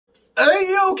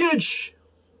Hey, Jokic!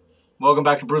 Welcome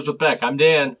back to Brews with Beck. I'm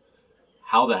Dan.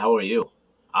 How the hell are you?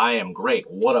 I am great.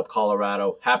 What up,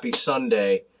 Colorado? Happy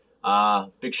Sunday.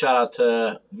 Big shout out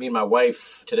to me and my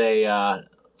wife today.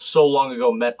 So long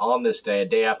ago, met on this day, a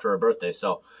day after her birthday.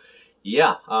 So,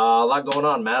 yeah, a lot going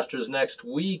on. Masters next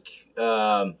week.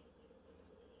 PGA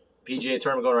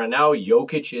tournament going right now.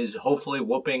 Jokic is hopefully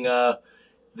whooping the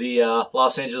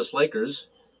Los Angeles Lakers.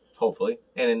 Hopefully.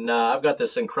 And I've got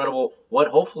this incredible, what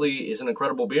hopefully is an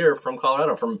incredible beer from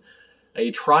Colorado, from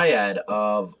a triad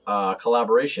of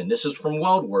collaboration. This is from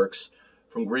Weldwerks,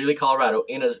 from Greeley, Colorado,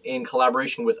 in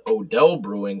collaboration with Odell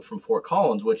Brewing from Fort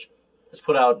Collins, which has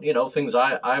put out, things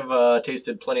I've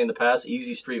tasted plenty in the past,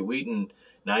 Easy Street Wheat and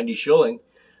 90 Shilling.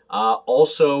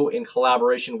 Also in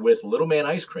collaboration with Little Man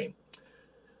Ice Cream.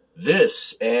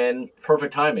 This, and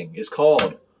perfect timing, is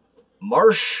called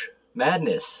Marsh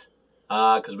Madness.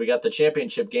 Because we got the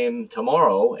championship game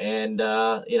tomorrow, and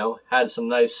had some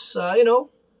nice, at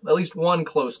least one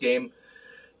close game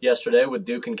yesterday with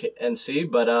Duke and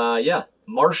NC. But yeah,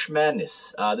 Marsh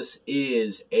Madness. This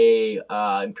is a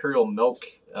Imperial Milk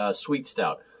Sweet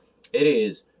Stout. It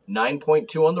is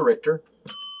 9.2 on the Richter,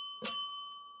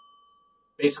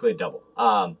 basically a double.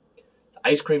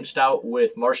 Ice cream stout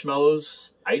with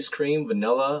marshmallows, ice cream,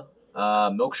 vanilla,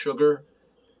 milk sugar,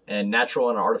 and natural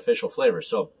and artificial flavors.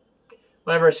 So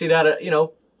whenever I see that,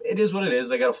 it is what it is.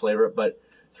 They got to flavor it, but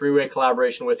three-way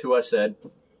collaboration with who I said.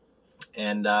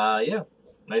 And, yeah,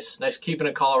 nice keeping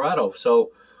it Colorado.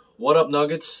 So what up,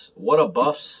 Nuggets? What up,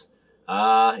 Buffs?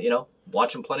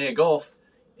 Watching plenty of golf.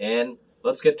 And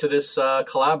let's get to this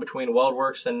collab between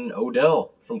Weldwerks and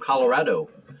Odell from Colorado.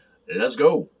 Let's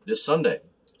go this Sunday.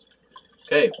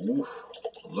 Okay, oof,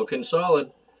 looking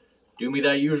solid. Do me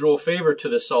that usual favor to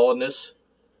this solidness.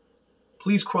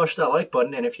 Please crush that like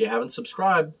button, and if you haven't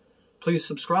subscribed, please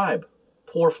subscribe.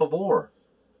 Por favor.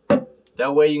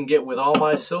 That way you can get with all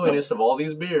my silliness of all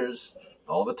these beers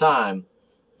all the time.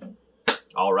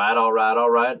 All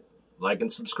right. Like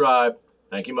and subscribe.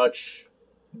 Thank you much.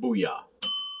 Booyah.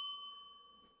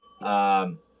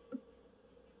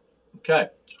 Okay.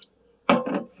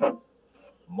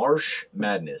 Marsh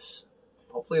Madness.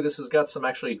 Hopefully this has got some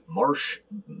actually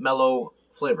marshmallow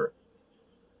flavor.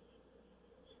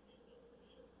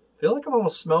 I feel like I'm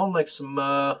almost smelling like some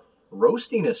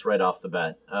roastiness right off the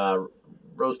bat.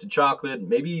 Roasted chocolate,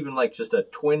 maybe even like just a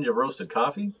twinge of roasted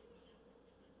coffee.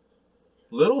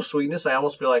 Little sweetness. I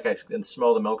almost feel like I can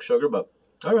smell the milk sugar, but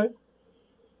all right.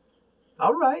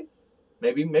 All right.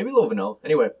 Maybe a little vanilla.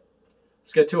 Anyway,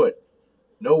 let's get to it.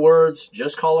 No words,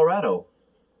 just Colorado.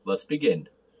 Let's begin.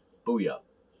 Booyah.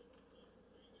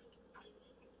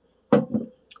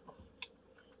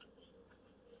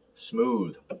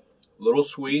 Smooth. Little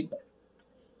sweet,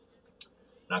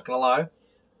 not gonna lie,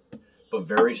 but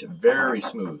very, very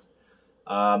smooth.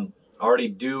 Already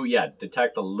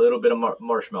detect a little bit of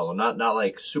marshmallow, not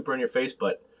like super in your face,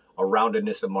 but a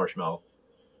roundedness of marshmallow.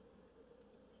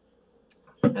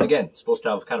 And again, it's supposed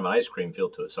to have kind of an ice cream feel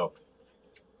to it, so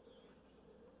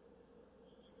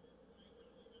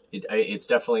it's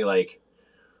definitely like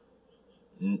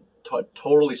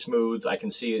totally smooth. I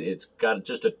can see it's got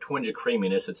just a twinge of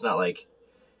creaminess. It's not like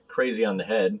crazy on the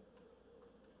head.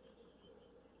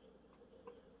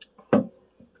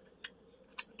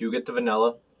 Do get the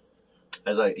vanilla,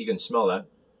 you can smell that.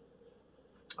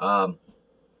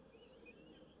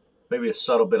 Maybe a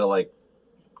subtle bit of like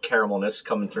caramelness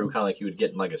coming through, kind of like you would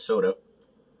get in like a soda.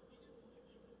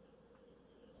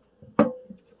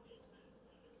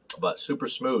 But super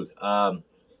smooth. Yeah,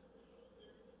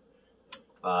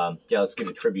 let's give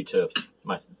a tribute to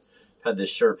I've had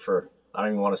this shirt for, I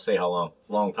don't even want to say how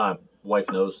long time. Wife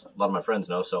knows, a lot of my friends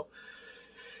know, so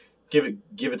give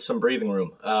it some breathing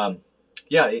room.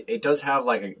 Yeah, it does have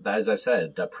like as I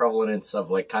said, that prevalence of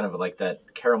like kind of like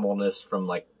that caramelness from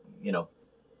like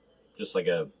just like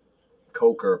a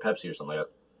Coke or a Pepsi or something like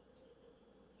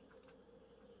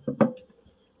that.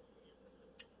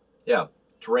 Yeah,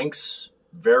 drinks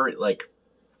very like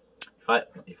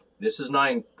if this is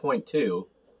 9.2.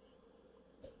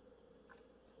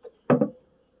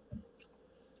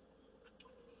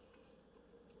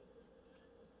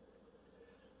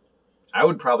 I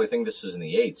would probably think this is in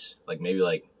the 8s, like maybe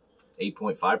like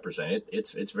 8.5%.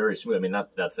 It's very smooth. I mean,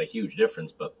 that's a huge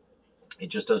difference, but it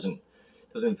just doesn't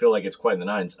feel like it's quite in the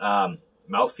 9s.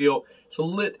 Mouthfeel, it's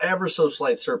a ever so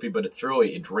slight syrupy, but it's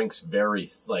really, it drinks very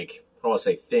like, I don't want to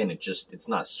say thin. It's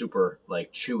not super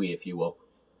like chewy, if you will.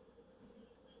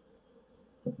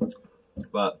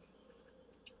 But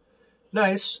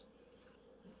nice.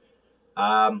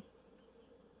 Yeah,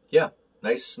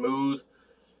 nice, smooth.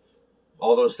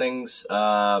 All those things,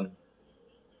 yeah,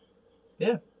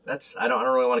 I don't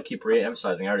really want to keep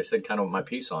re-emphasizing. I already said kind of my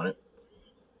piece on it.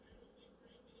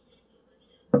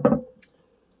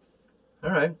 All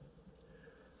right.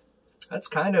 That's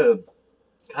kind of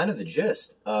the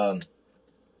gist. Yeah,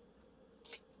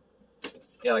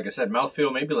 like I said,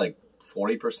 mouthfeel maybe like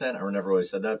 40%. I never really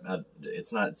said that.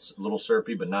 It's a little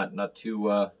syrupy, but not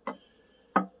too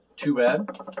bad.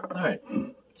 All right,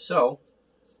 so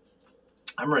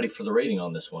I'm ready for the rating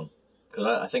on this one because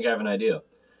I think I have an idea.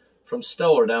 From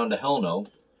stellar down to hell no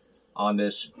on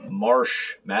this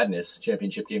Marsh Madness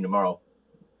championship game tomorrow.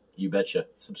 You betcha.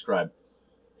 Subscribe.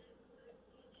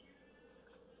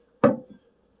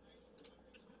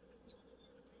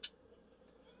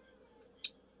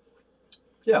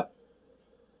 Yeah,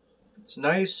 it's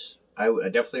nice. I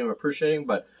definitely am appreciating,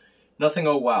 but nothing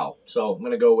oh wow. So I'm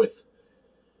going to go with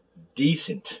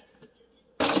decent.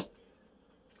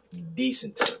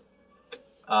 Decent.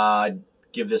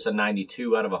 Give this a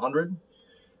 92 out of 100.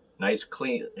 Nice,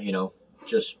 clean,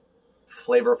 just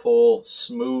flavorful,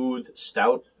 smooth,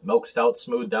 stout, milk stout,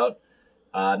 smoothed out.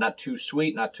 Not too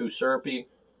sweet, not too syrupy.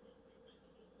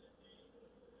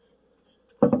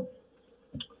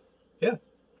 Yeah.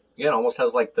 Yeah, it almost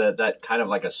has like that kind of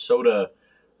like a soda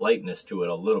lightness to it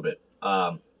a little bit.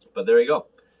 But there you go.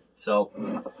 So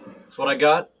that's what I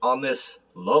got on this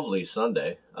lovely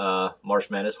Sunday. Marsh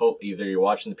Madness. Hope either you're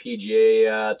watching the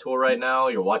PGA Tour right now,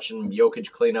 you're watching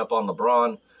Jokic clean up on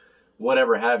LeBron,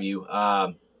 whatever have you.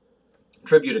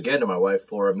 Tribute again to my wife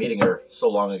for meeting her so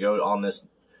long ago on this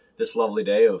lovely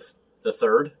day of the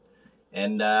 3rd.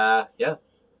 And yeah.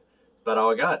 About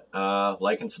all I got.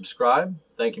 Like and subscribe.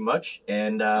 Thank you much.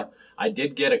 And I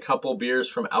did get a couple beers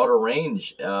from Outer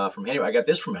Range from Handy. I got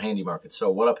this from Handy Market. So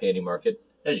what up, Handy Market?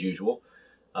 As usual.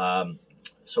 So I'm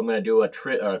going to do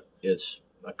it's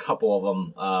a couple of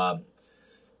them.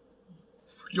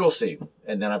 You'll see.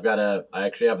 And then I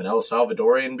actually have an El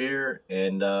Salvadorian beer.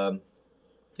 And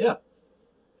yeah,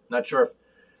 not sure if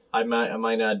I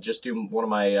might just do one of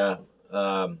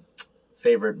my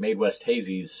favorite Made West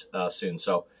Hazies soon.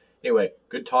 So anyway,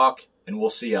 good talk, and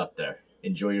we'll see you out there.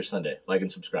 Enjoy your Sunday. Like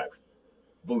and subscribe.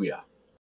 Booyah.